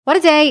What a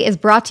Day is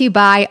brought to you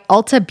by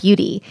Ulta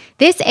Beauty.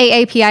 This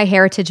AAPI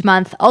Heritage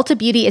Month, Ulta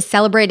Beauty is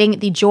celebrating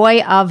the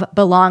joy of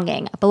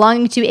belonging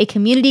to a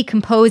community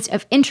composed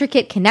of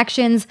intricate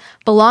connections,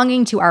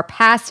 belonging to our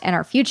past and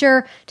our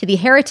future, to the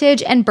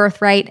heritage and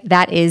birthright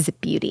that is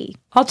beauty.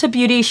 Ulta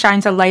Beauty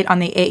shines a light on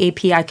the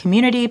AAPI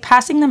community,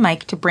 passing the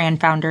mic to brand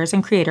founders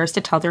and creators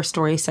to tell their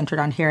stories centered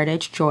on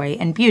heritage, joy,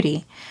 and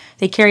beauty.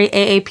 They carry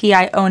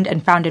AAPI-owned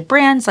and founded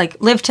brands like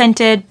Live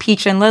Tinted,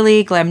 Peach and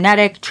Lily,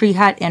 Glamnetic, Tree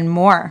Hut, and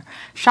more.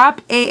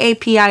 Shop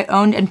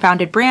AAPI-owned and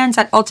founded brands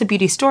at Ulta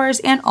Beauty stores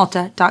and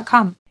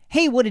Ulta.com.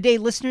 Hey, What a Day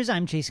listeners,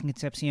 I'm Jason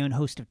Concepcion,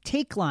 host of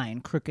Take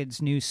Line,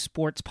 Crooked's new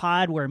sports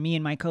pod, where me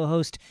and my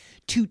co-host,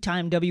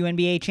 two-time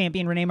WNBA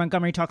champion Renee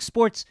Montgomery, talk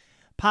sports,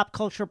 pop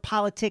culture,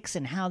 politics,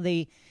 and how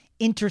they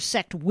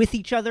intersect with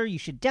each other. You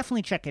should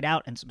definitely check it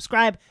out and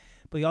subscribe.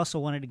 But we also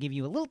wanted to give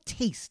you a little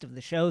taste of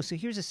the show, so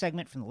here's a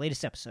segment from the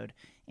latest episode.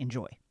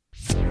 Enjoy.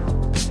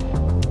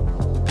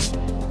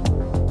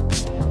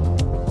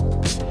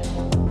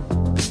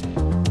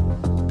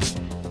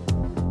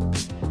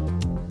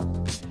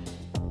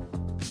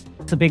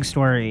 The big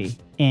story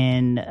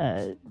in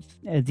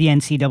the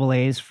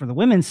NCAA's for the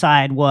women's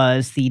side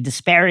was the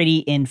disparity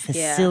in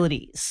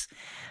facilities,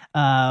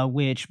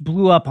 which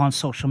blew up on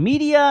social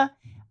media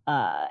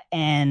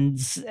and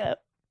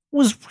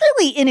was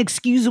really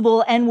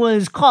inexcusable and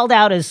was called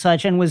out as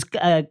such and was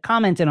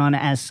commented on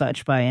as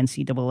such by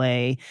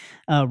NCAA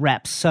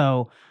reps.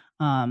 So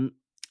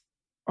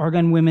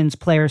Oregon women's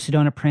player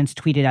Sedona Prince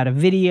tweeted out a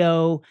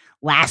video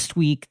last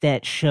week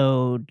that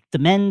showed the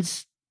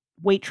men's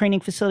weight training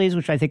facilities,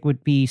 which I think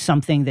would be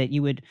something that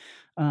you would,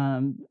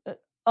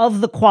 of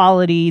the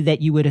quality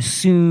that you would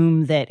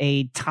assume that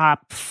a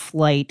top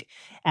flight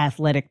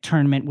athletic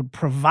tournament would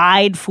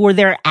provide for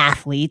their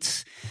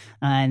athletes.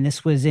 And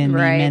this was in the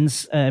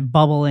men's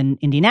bubble in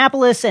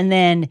Indianapolis. And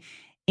then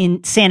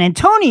in San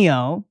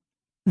Antonio,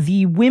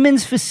 the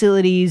women's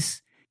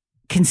facilities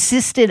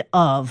consisted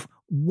of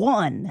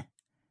one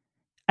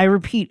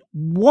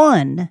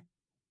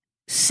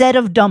set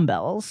of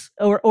dumbbells,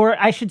 or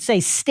I should say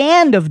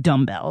stand of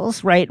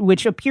dumbbells, right,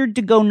 which appeared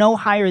to go no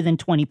higher than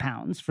 20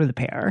 pounds for the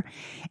pair,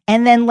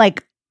 and then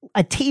like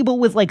a table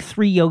with like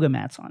 3 yoga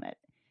mats on it.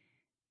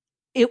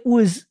 It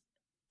was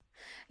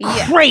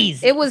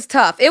crazy. It was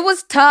tough.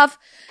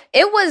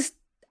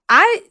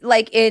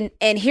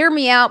 And hear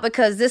me out,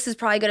 because this is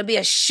probably going to be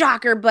a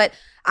shocker, but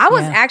I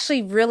was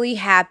actually really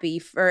happy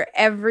for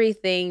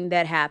everything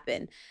that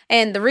happened.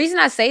 And the reason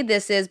I say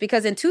this is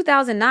because in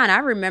 2009, I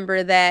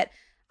remember that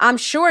I'm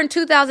sure in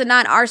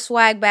 2009, our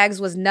swag bags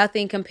was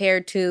nothing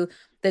compared to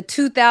the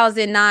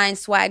 2009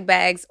 swag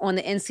bags on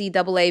the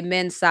NCAA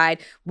men's side.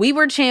 We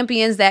were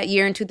champions that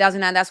year in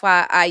 2009. That's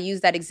why I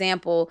use that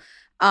example.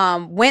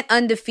 Went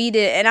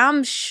undefeated. And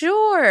I'm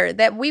sure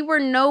that we were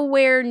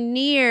nowhere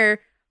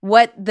near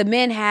what the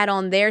men had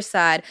on their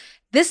side.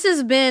 This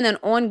has been an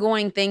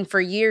ongoing thing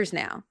for years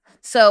now.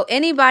 So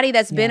anybody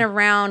that's been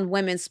around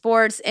women's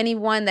sports,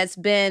 anyone that's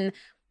been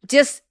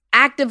just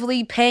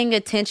actively paying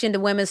attention to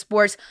women's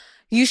sports,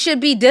 you should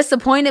be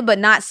disappointed but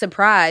not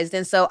surprised.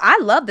 And so I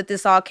love that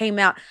this all came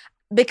out,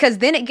 because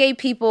then it gave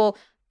people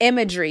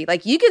imagery.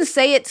 Like, you can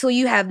say it till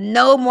you have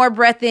no more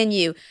breath in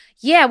you.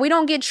 Yeah, we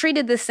don't get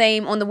treated the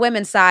same on the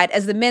women's side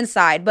as the men's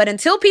side. But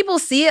until people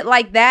see it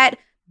like that,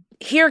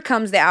 here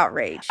comes the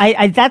outrage.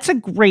 That's a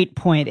great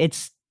point.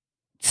 It's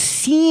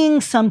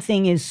seeing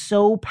something is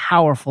so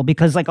powerful,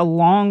 because like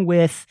along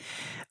with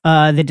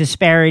the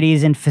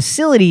disparities in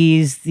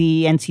facilities,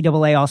 the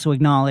NCAA also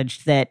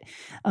acknowledged that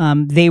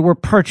they were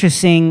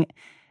purchasing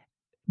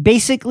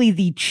basically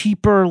the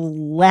cheaper,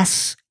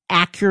 less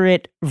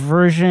accurate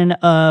version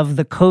of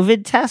the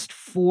COVID test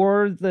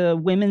for the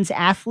women's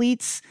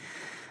athletes.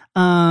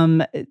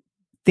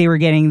 They were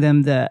getting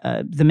them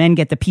the men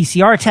get the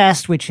PCR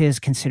test, which is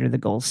considered the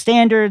gold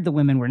standard. The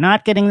women were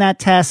not getting that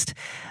test.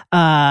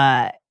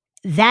 That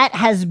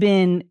has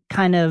been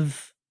kind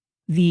of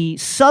the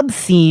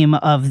sub-theme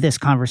of this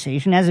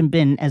conversation. Hasn't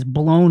been as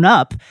blown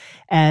up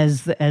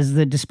as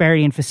the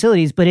disparity in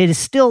facilities, but it is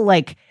still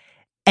like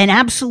an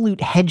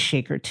absolute head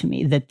shaker to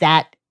me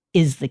that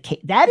is the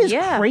case. That is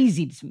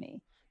crazy to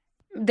me.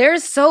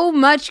 There's so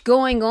much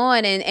going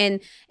on,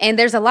 and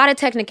there's a lot of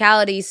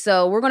technicalities.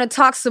 So we're going to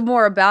talk some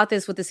more about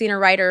this with the senior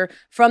writer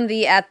from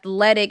The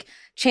Athletic,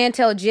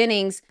 Chantel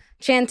Jennings.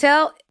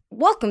 Chantel,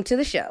 welcome to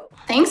the show.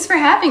 Thanks for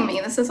having me.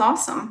 This is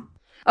awesome.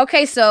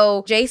 Okay,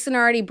 so Jason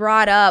already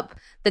brought up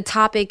the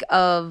topic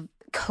of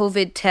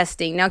COVID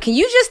testing. Now, can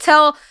you just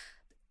tell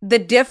the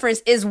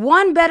difference? Is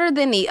one better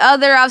than the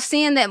other? I've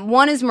seen that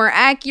one is more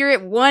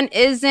accurate, one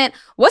isn't.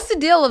 What's the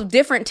deal of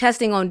different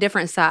testing on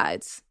different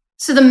sides?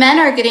 So the men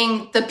are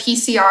getting the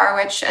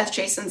PCR, which, as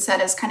Jason said,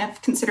 is kind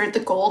of considered the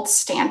gold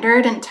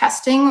standard in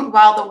testing,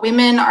 while the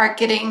women are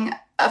getting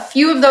a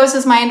few of those,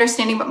 is my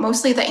understanding, but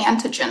mostly the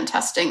antigen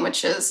testing,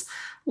 which is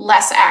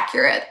less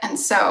accurate. And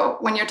so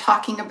when you're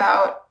talking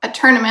about a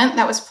tournament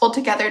that was pulled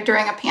together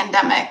during a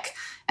pandemic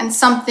and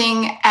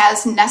something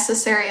as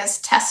necessary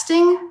as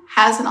testing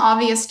has an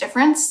obvious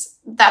difference,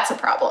 that's a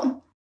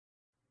problem.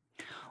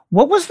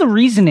 What was the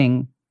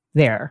reasoning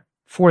there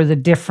for the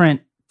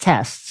different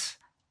tests?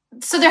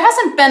 So there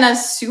hasn't been a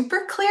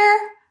super clear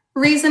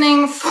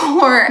reasoning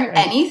for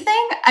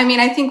anything. I mean,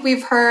 I think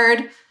we've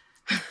heard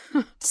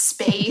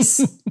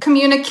space,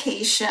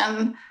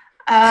 communication,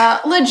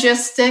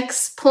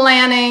 logistics,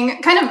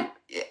 planning, kind of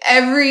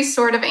every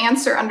sort of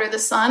answer under the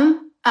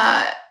sun,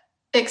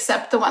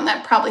 except the one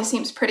that probably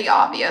seems pretty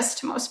obvious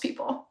to most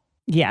people.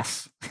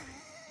 Yes.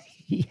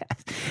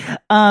 Yes.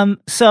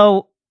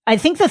 So I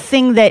think the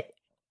thing that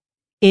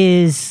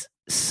is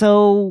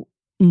so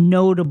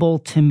notable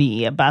to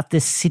me about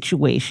this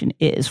situation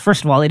is,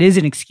 first of all, it is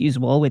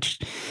inexcusable, which,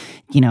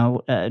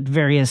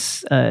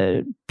 various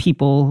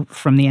people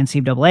from the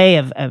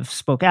NCAA have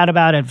spoke out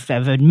about,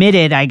 have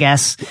admitted, I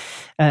guess,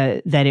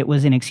 that it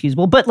was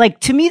inexcusable.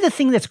 But to me, the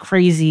thing that's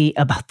crazy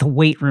about the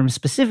weight room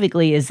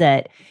specifically is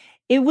that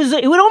it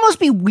would almost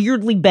be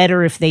weirdly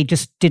better if they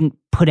just didn't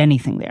put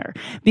anything there,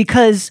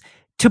 because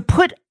to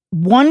put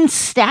one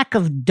stack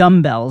of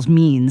dumbbells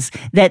means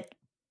that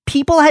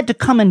people had to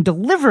come and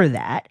deliver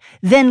that,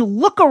 then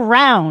look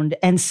around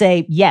and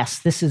say, yes,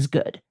 this is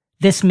good.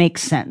 This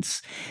makes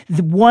sense.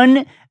 The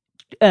one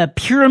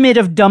pyramid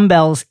of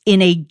dumbbells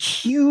in a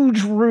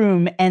huge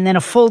room and then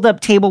a fold-up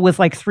table with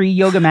 3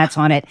 yoga mats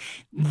on it.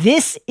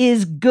 This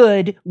is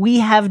good. We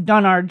have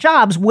done our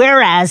jobs.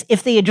 Whereas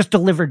if they had just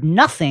delivered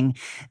nothing,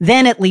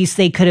 then at least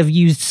they could have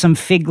used some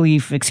fig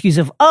leaf excuse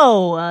of,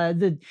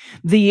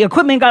 the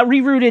equipment got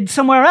rerouted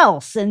somewhere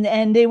else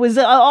and it was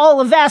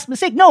all a vast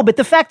mistake. No, but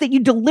the fact that you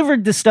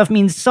delivered this stuff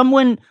means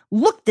someone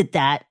looked at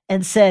that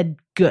and said,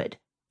 good.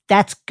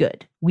 That's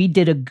good. We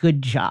did a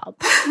good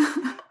job.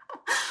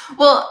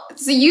 Well,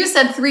 so you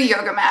said 3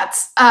 yoga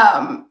mats.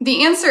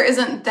 The answer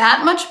isn't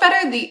that much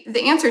better.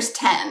 The answer is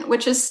 10,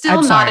 which is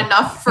still not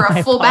enough for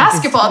a full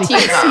basketball team.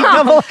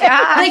 Oh,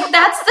 gosh.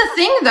 That's the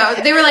thing, though.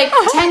 They were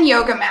 10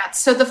 yoga mats.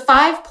 So the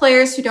 5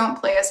 players who don't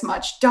play as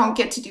much don't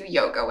get to do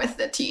yoga with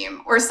the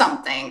team or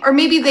something. Or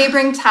maybe they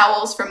bring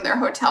towels from their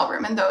hotel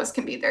room and those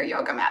can be their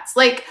yoga mats.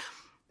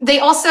 They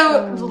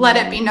also let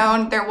it be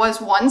known there was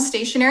one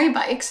stationary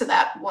bike, so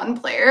that one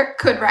player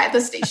could ride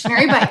the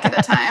stationary bike at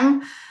a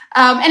time.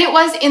 And it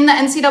was in the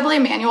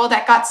NCAA manual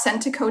that got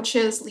sent to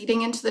coaches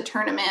leading into the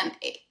tournament.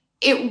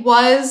 It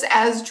was,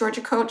 as Georgia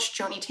coach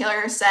Joni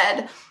Taylor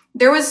said,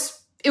 it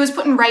was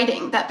put in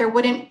writing that there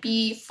wouldn't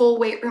be full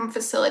weight room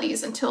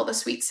facilities until the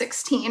Sweet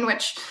 16,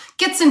 which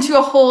gets into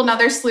a whole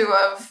nother slew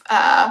of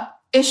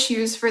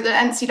issues for the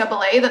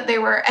NCAA that they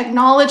were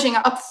acknowledging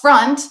up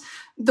front.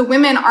 The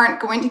women aren't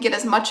going to get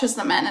as much as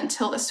the men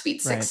until the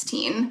Sweet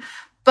 16. Right.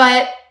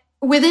 But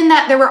within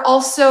that, there were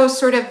also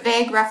sort of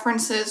vague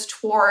references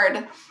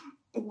toward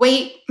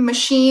weight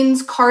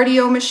machines,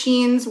 cardio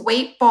machines,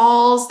 weight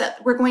balls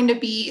that were going to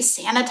be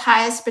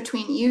sanitized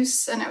between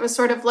use. And it was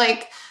sort of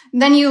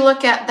then you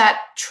look at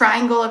that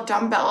triangle of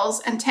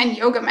dumbbells and 10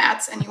 yoga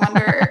mats and you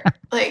wonder,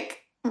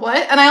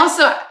 what? And I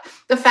also,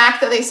 the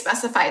fact that they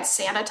specified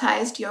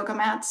sanitized yoga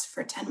mats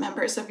for 10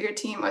 members of your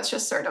team was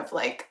just sort of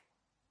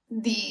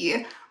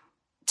the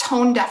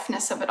tone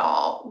deafness of it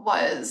all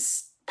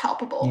was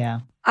palpable.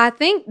 Yeah. I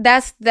think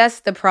that's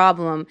the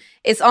problem.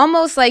 It's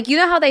almost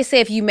how they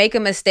say if you make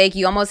a mistake,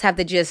 you almost have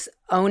to just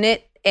own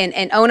it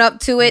and own up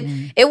to it.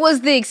 Mm-hmm. It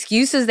was the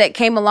excuses that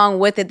came along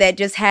with it that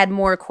just had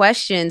more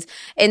questions.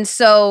 And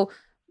so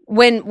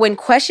when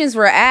questions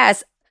were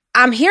asked,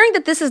 I'm hearing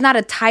that this is not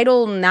a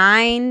Title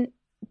IX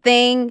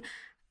thing.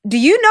 Do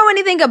you know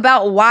anything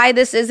about why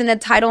this isn't a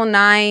Title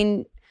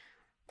IX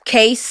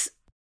case?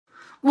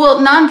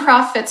 Well,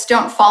 nonprofits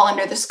don't fall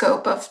under the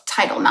scope of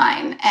Title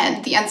IX,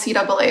 and the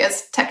NCAA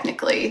is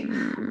technically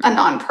a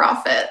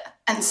nonprofit.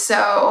 And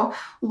so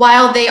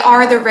while they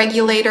are the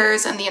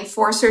regulators and the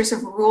enforcers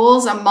of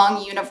rules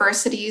among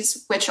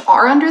universities which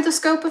are under the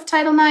scope of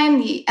Title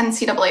IX, the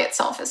NCAA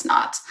itself is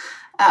not.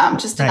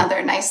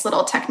 Another nice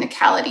little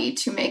technicality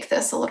to make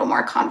this a little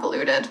more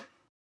convoluted.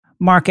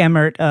 Mark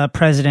Emmert,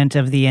 president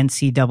of the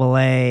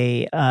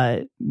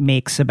NCAA,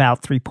 makes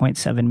about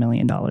 $3.7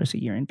 million a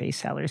year in base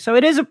salary. So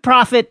it is a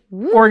profit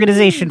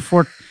organization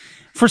for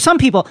some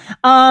people.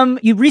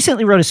 You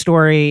recently wrote a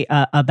story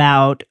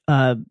about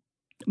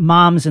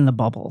moms in the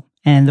bubble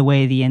and the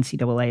way the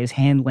NCAA is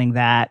handling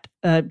that.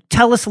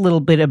 Tell us a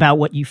little bit about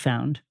what you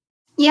found.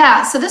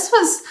 Yeah, so this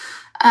was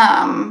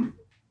an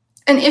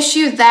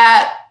issue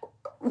that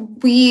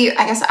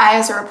I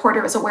as a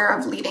reporter was aware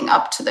of leading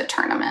up to the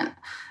tournament.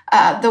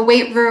 The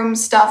weight room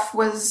stuff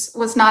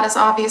was not as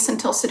obvious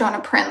until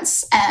Sedona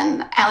Prince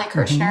and Allie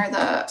Kirshner,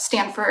 the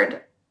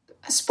Stanford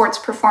sports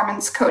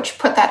performance coach,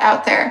 put that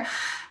out there.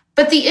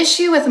 But the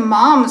issue with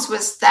moms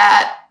was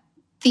that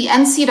the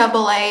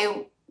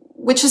NCAA,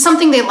 which is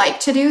something they like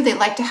to do, they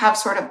like to have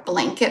sort of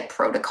blanket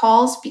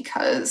protocols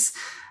because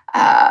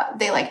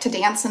they like to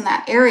dance in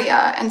that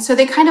area. And so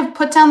they kind of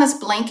put down this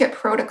blanket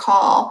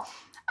protocol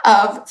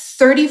of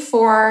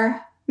 34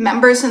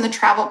 members in the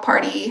travel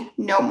party,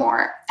 no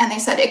more. And they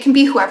said, it can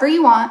be whoever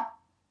you want.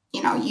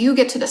 You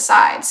get to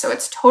decide. So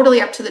it's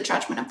totally up to the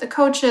judgment of the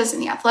coaches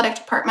and the athletic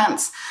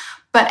departments.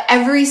 But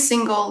every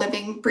single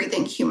living,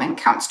 breathing human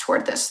counts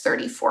toward this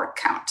 34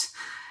 count.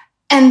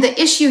 And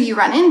the issue you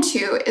run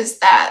into is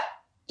that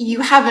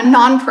you have a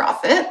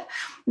nonprofit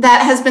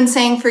that has been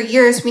saying for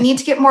years, we need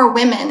to get more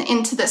women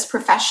into this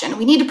profession.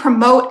 We need to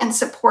promote and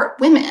support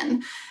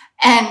women.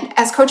 And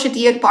as Coach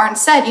Adia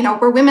Barnes said,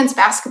 we're women's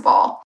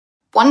basketball.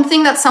 One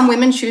thing that some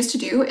women choose to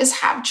do is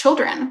have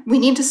children. We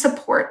need to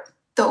support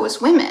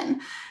those women.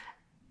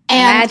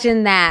 And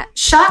imagine that.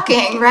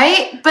 Shocking,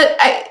 right? But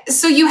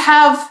so you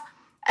have,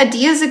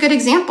 Adia is a good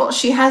example.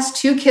 She has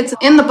 2 kids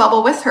in the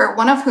bubble with her,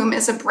 one of whom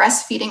is a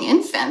breastfeeding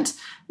infant.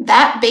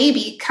 That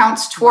baby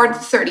counts toward the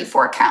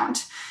 34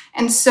 count.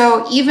 And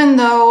so even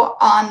though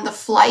on the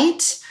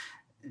flight,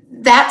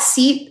 that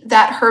seat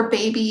that her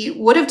baby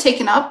would have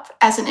taken up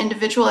as an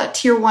individual, a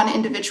tier 1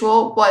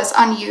 individual, was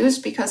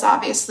unused because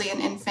obviously an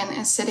infant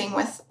is sitting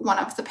with one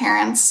of the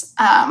parents.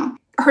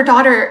 Her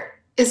daughter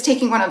is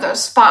taking one of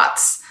those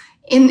spots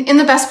in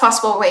the best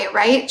possible way,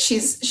 right?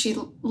 She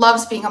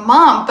loves being a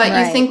mom, but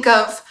right. You think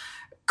of,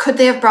 could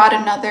they have brought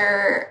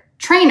another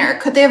trainer?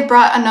 Could they have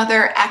brought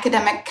another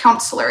academic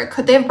counselor?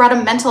 Could they have brought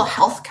a mental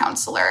health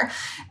counselor?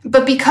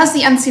 But because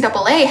the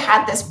NCAA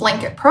had this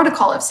blanket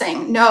protocol of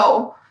saying,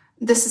 no,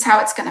 this is how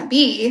it's going to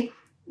be,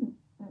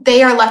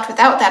 they are left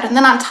without that. And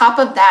then on top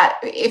of that,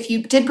 if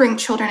you did bring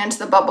children into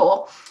the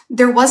bubble,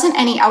 there wasn't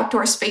any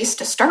outdoor space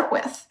to start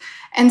with.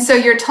 And so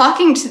you're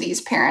talking to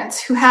these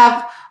parents who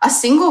have a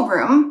single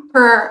room.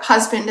 Her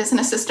husband is an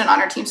assistant on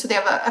her team, so they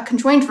have a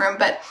conjoined room,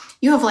 but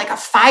you have like a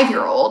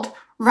 5-year-old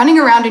running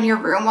around in your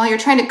room while you're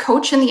trying to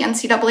coach in the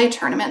NCAA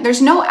tournament.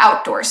 There's no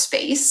outdoor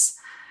space.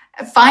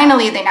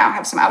 Finally, they now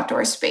have some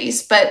outdoor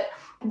space. But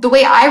the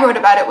way I wrote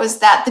about it was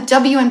that the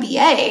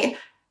WNBA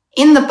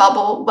in the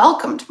bubble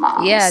welcomed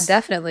moms. Yeah,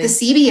 definitely. The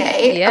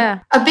CBA, yeah.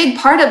 A big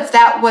part of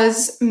that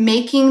was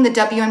making the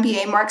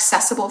WNBA more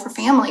accessible for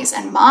families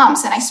and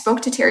moms. And I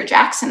spoke to Terry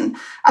Jackson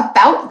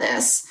about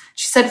this.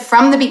 She said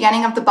from the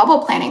beginning of the bubble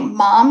planning,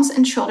 moms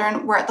and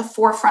children were at the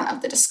forefront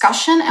of the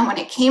discussion. And when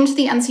it came to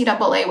the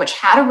NCAA, which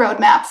had a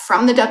roadmap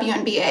from the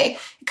WNBA,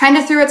 it kind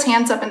of threw its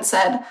hands up and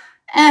said,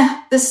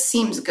 this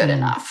seems good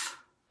enough.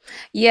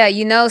 Yeah,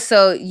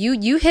 so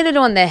you hit it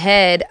on the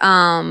head.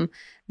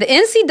 The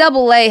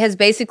NCAA has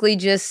basically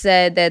just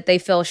said that they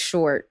fell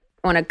short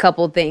on a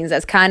couple things.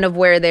 That's kind of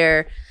where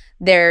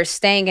they're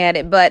staying at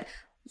it. But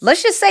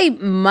let's just say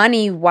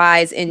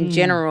money-wise in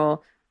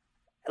general,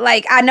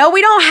 like I know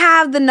we don't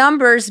have the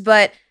numbers,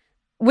 but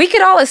we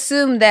could all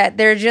assume that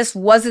there just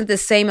wasn't the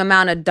same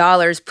amount of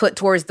dollars put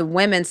towards the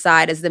women's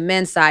side as the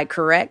men's side,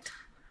 correct?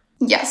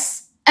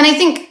 Yes. And I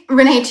think,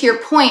 Renee, to your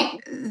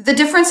point, the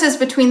differences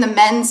between the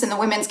men's and the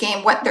women's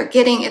game, what they're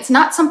getting, it's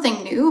not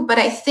something new, but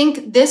I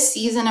think this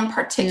season in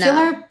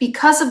particular,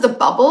 because of the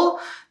bubble,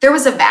 there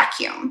was a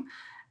vacuum.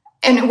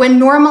 And when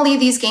normally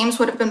these games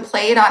would have been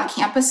played on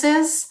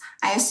campuses,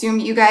 I assume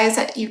you guys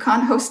at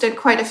UConn hosted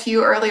quite a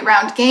few early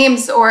round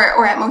games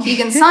or at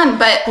Mohegan Sun,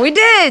 but we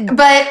did.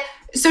 But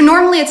so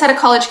normally it's at a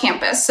college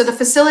campus. So the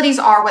facilities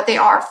are what they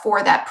are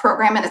for that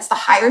program, and it's the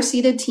higher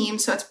seeded team.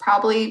 So it's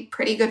probably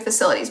pretty good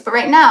facilities. But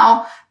right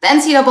now, the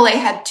NCAA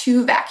had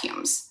 2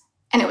 vacuums,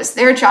 and it was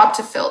their job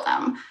to fill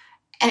them.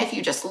 And if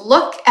you just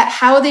look at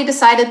how they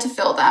decided to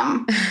fill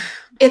them,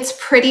 it's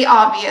pretty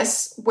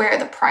obvious where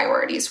the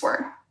priorities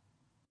were.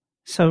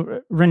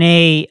 So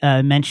Renee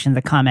mentioned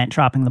the comment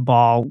dropping the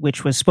ball,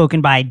 which was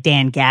spoken by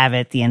Dan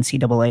Gavitt, the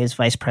NCAA's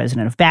vice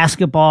president of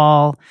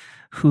basketball,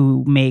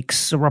 who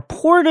makes a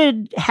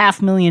reported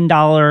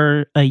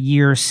 $500,000 a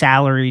year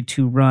salary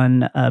to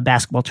run a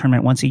basketball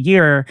tournament once a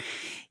year.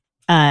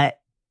 A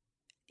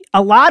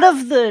lot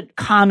of the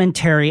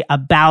commentary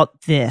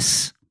about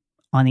this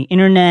on the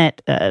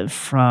internet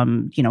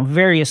from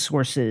various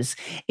sources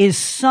is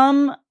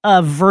some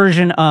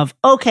version of,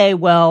 okay,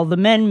 well, the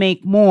men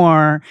make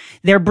more,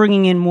 they're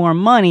bringing in more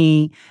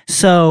money,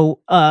 so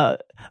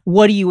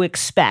what do you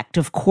expect?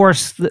 Of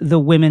course, the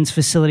women's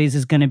facilities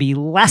is going to be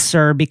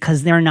lesser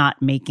because they're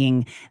not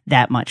making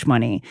that much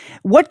money.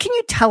 What can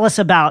you tell us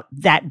about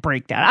that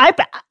breakdown?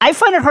 I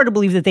find it hard to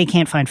believe that they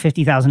can't find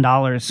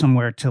 $50,000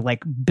 somewhere to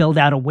build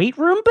out a weight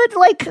room,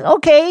 but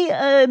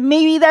okay,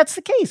 maybe that's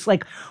the case.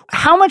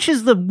 How much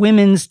is the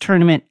women's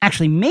tournament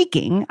actually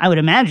making? I would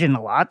imagine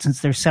a lot, since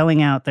they're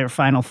selling out their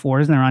Final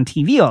Fours and they're on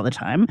TV all the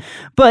time.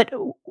 But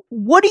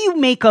what do you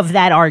make of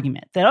that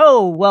argument that,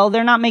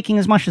 they're not making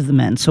as much as the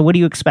men, so what do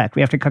you expect?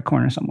 We have to cut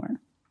corners somewhere.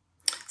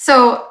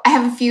 So I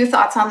have a few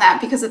thoughts on that,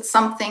 because it's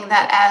something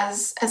that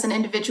as an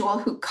individual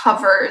who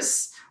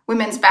covers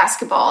women's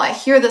basketball, I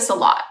hear this a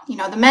lot.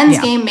 The men's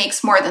game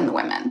makes more than the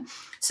women,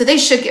 so they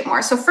should get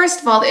more. So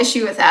first of all, the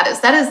issue with that is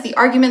the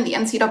argument the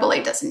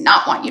NCAA does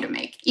not want you to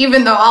make,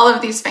 even though all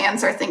of these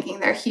fans are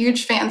thinking they're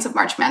huge fans of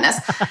March Madness.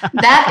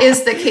 That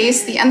is the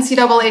case the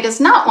NCAA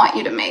does not want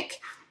you to make.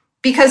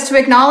 Because to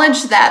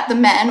acknowledge that the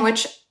men,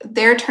 which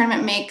their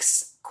tournament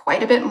makes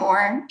quite a bit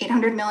more,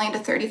 $800 million to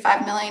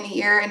 $35 million a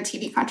year in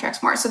TV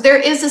contracts more. So there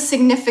is a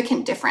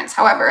significant difference.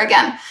 However,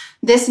 again,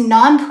 this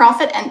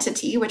nonprofit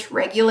entity, which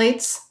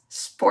regulates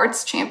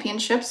sports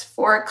championships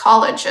for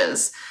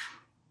colleges,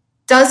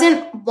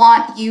 doesn't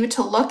want you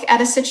to look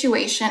at a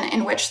situation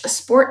in which the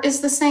sport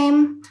is the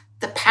same,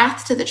 The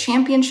path to the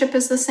championship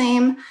is the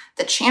same.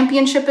 The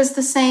championship is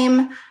the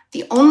same.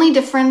 The only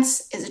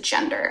difference is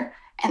gender.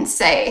 And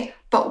say,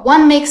 but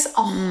one makes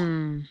a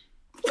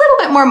little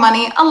bit more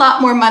money, a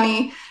lot more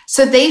money,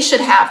 so they should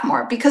have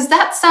more, because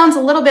that sounds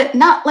a little bit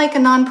not like a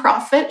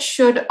nonprofit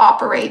should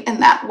operate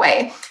in that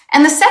way.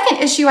 And the second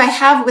issue I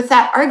have with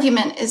that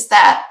argument is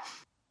that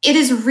it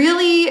is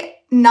really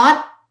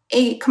not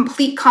a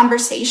complete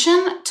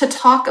conversation to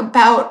talk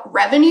about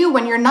revenue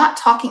when you're not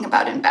talking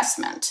about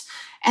investment.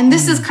 And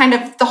this is kind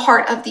of the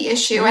heart of the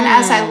issue. And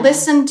as I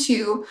listened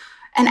to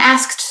and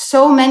asked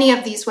so many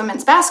of these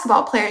women's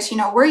basketball players,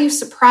 were you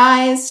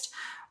surprised?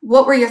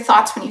 What were your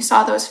thoughts when you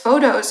saw those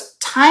photos?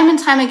 Time and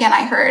time again,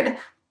 I heard,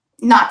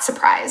 not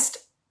surprised.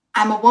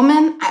 I'm a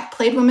woman. I've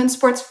played women's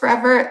sports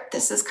forever.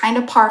 This is kind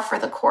of par for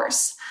the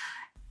course.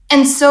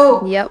 And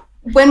so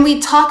when we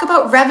talk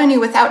about revenue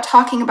without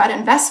talking about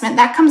investment,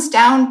 that comes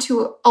down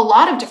to a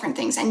lot of different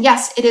things. And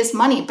yes, it is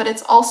money, but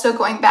it's also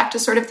going back to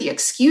sort of the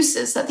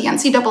excuses that the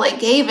NCAA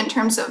gave in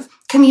terms of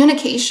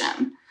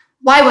communication.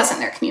 Why wasn't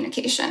there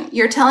communication?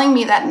 You're telling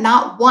me that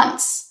not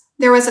once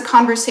there was a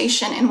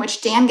conversation in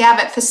which Dan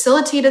Gavitt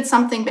facilitated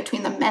something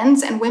between the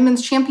men's and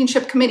women's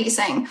championship committee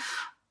saying,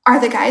 are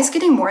the guys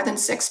getting more than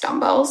 6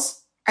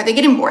 dumbbells? Are they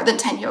getting more than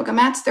 10 yoga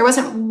mats? There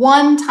wasn't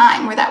one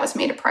time where that was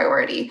made a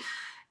priority.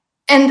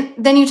 And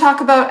then you talk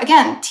about,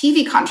 again,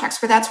 TV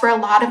contracts, where that's where a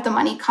lot of the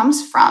money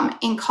comes from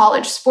in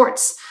college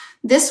sports.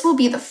 This will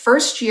be the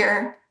first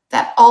year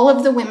that all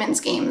of the women's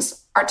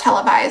games are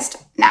televised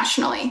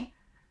nationally.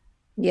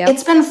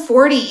 It's been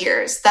 40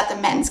 years that the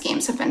men's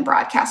games have been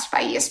broadcast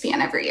by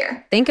ESPN every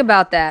year. Think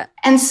about that.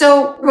 And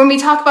so when we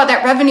talk about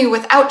that revenue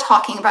without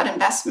talking about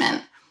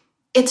investment,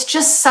 it's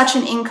just such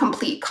an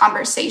incomplete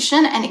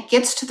conversation, and it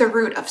gets to the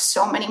root of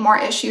so many more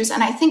issues.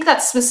 And I think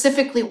that's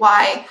specifically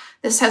why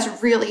this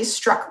has really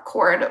struck a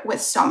chord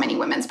with so many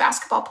women's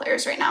basketball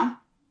players right now.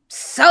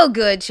 So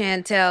good,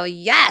 Chantel.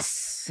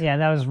 Yes. Yeah,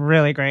 that was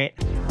really great.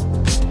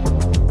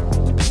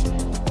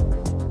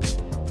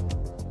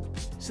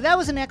 So that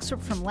was an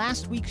excerpt from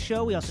last week's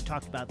show. We also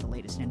talked about the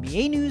latest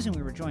NBA news, and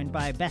we were joined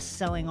by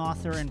best-selling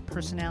author and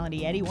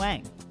personality Eddie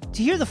Wang.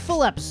 To hear the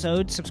full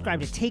episode,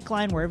 subscribe to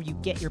Takeline wherever you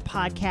get your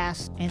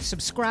podcasts, and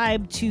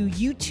subscribe to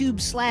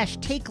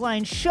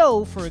YouTube/Takeline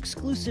Show for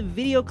exclusive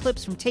video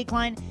clips from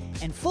Takeline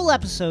and full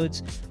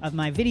episodes of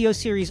my video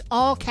series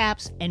All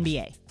Caps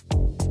NBA.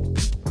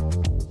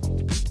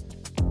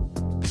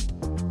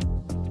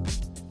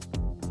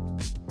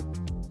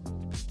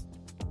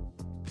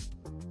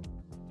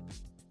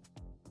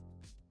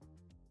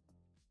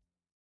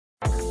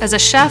 As a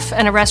chef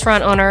and a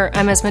restaurant owner,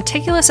 I'm as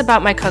meticulous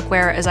about my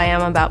cookware as I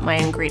am about my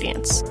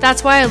ingredients.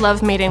 That's why I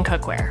love Made in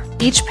Cookware.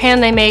 Each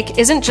pan they make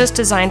isn't just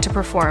designed to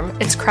perform,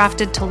 it's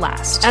crafted to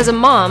last. As a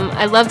mom,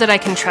 I love that I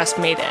can trust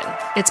Made In.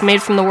 It's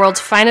made from the world's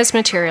finest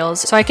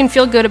materials, so I can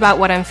feel good about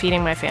what I'm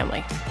feeding my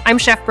family. I'm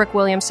Chef Brooke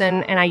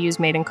Williamson, and I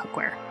use Made in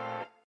Cookware.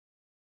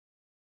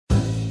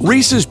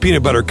 Reese's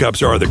Peanut Butter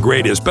Cups are the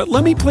greatest, but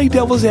let me play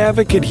devil's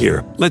advocate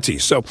here. Let's see.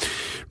 So,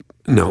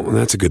 no,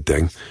 that's a good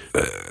thing.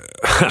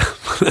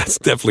 That's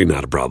definitely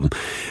not a problem.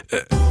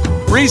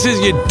 Reese's,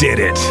 you did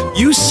it.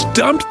 You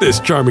stumped this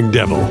charming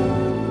devil.